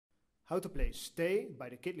How to play Stay by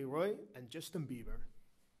the Kid Laroi and Justin Bieber.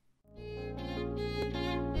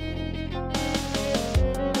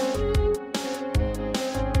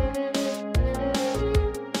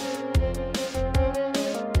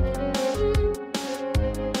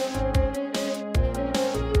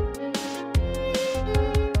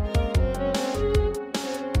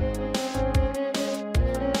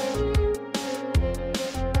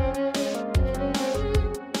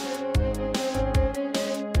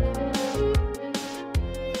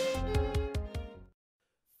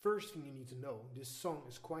 First thing you need to know, this song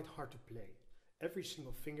is quite hard to play. Every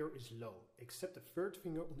single finger is low, except the third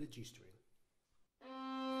finger on the G string.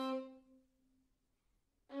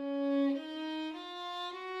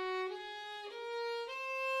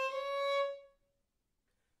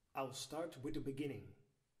 I'll start with the beginning.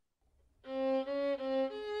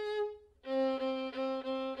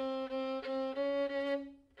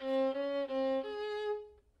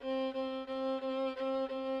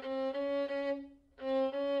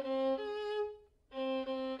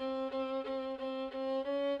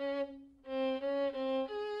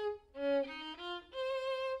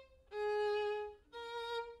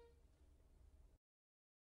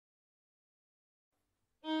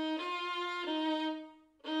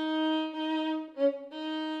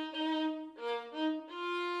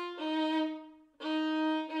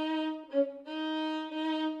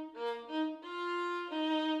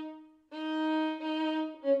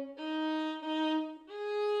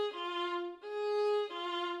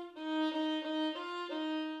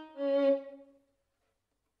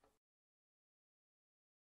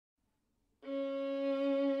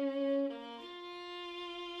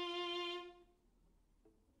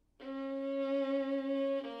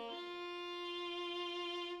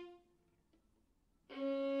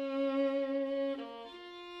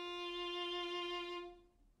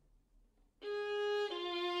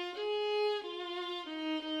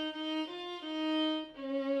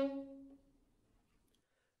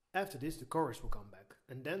 After this the chorus will come back,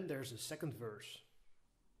 and then there's a second verse.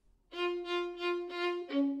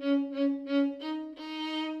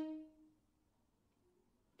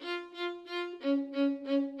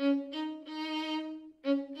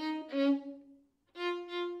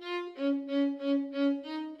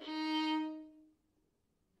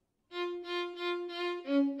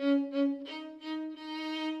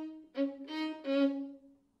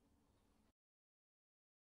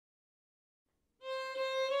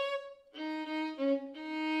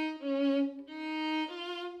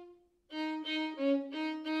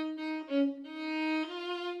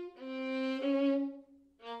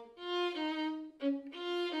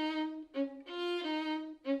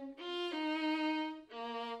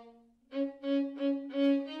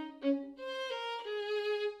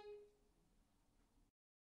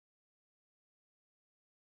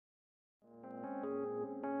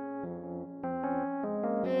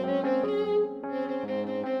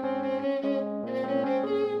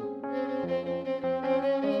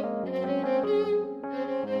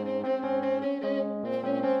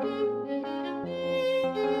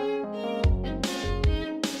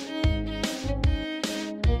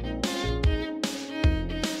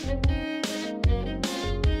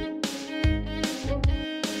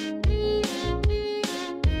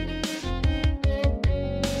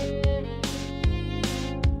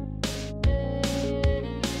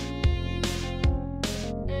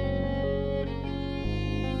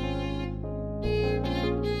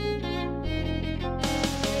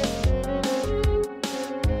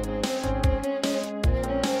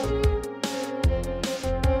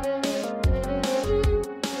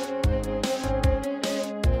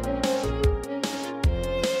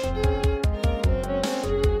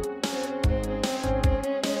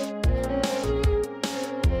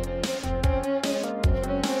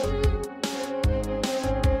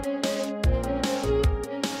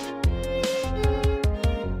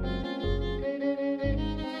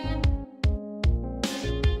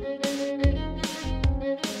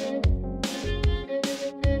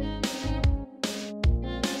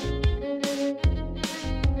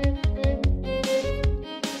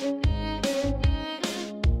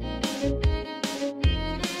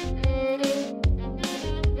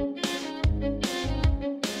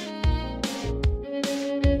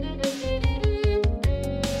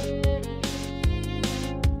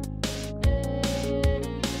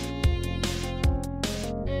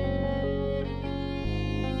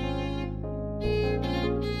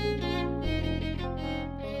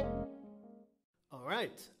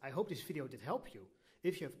 Alright, I hope this video did help you.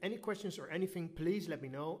 If you have any questions or anything, please let me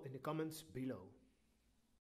know in the comments below.